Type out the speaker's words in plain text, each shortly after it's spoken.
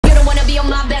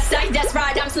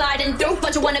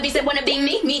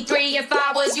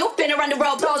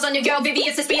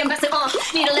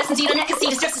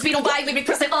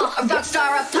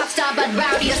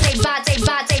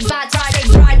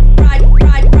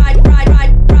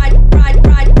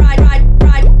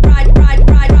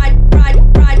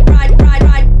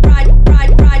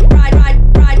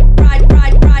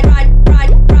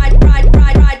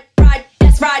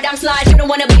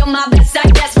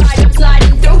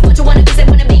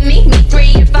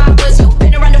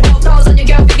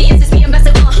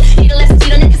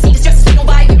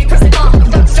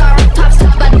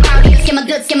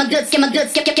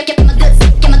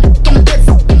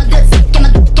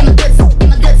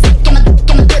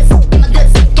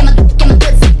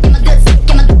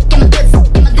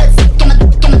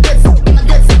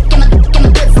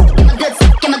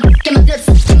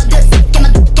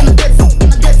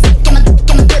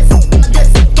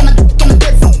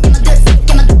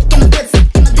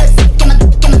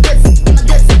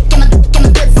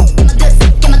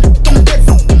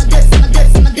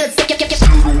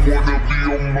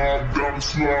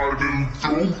Sliding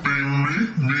through,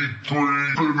 me three.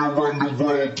 Been around the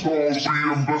world, calls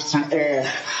reinvested off.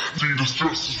 See the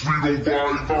stresses we don't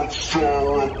buy, about to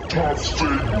star up top,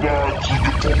 say bye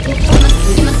to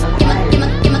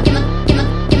the